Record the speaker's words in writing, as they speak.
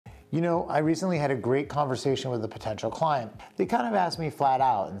You know, I recently had a great conversation with a potential client. They kind of asked me flat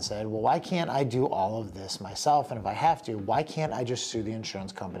out and said, well, why can't I do all of this myself? And if I have to, why can't I just sue the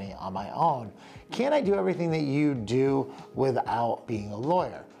insurance company on my own? Can't I do everything that you do without being a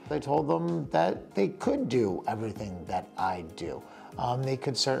lawyer? I told them that they could do everything that I do. They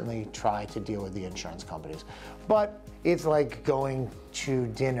could certainly try to deal with the insurance companies. But it's like going to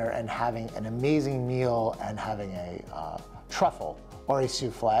dinner and having an amazing meal and having a truffle or a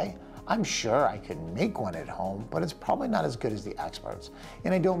souffle. I'm sure I could make one at home, but it's probably not as good as the experts.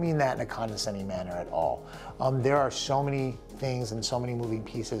 And I don't mean that in a condescending manner at all. There are so many things and so many moving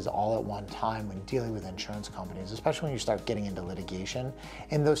pieces all at one time when dealing with insurance companies, especially when you start getting into litigation.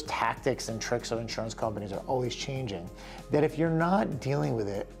 And those tactics and tricks of insurance companies are always changing, that if you're not dealing with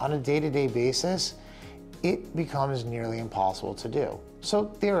it on a day-to-day basis, it becomes nearly impossible to do. So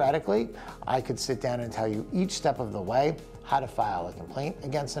theoretically, I could sit down and tell you each step of the way, how to file a complaint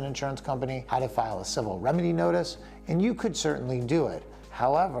against an insurance company, how to file a civil remedy notice, and you could certainly do it.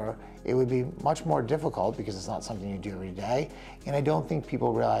 However, it would be much more difficult because it's not something you do every day, and I don't think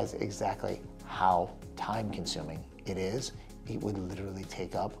people realize exactly how time consuming it is. It would literally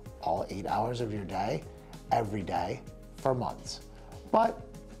take up all 8 hours of your day, every day, for months. But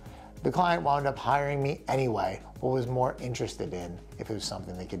the client wound up hiring me anyway, but was more interested in if it was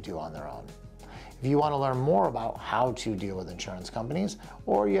something they could do on their own. If you want to learn more about how to deal with insurance companies,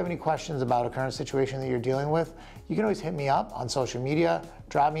 or you have any questions about a current situation that you're dealing with, you can always hit me up on social media,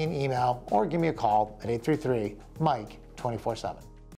 drop me an email, or give me a call at 833-MIKE 24/7.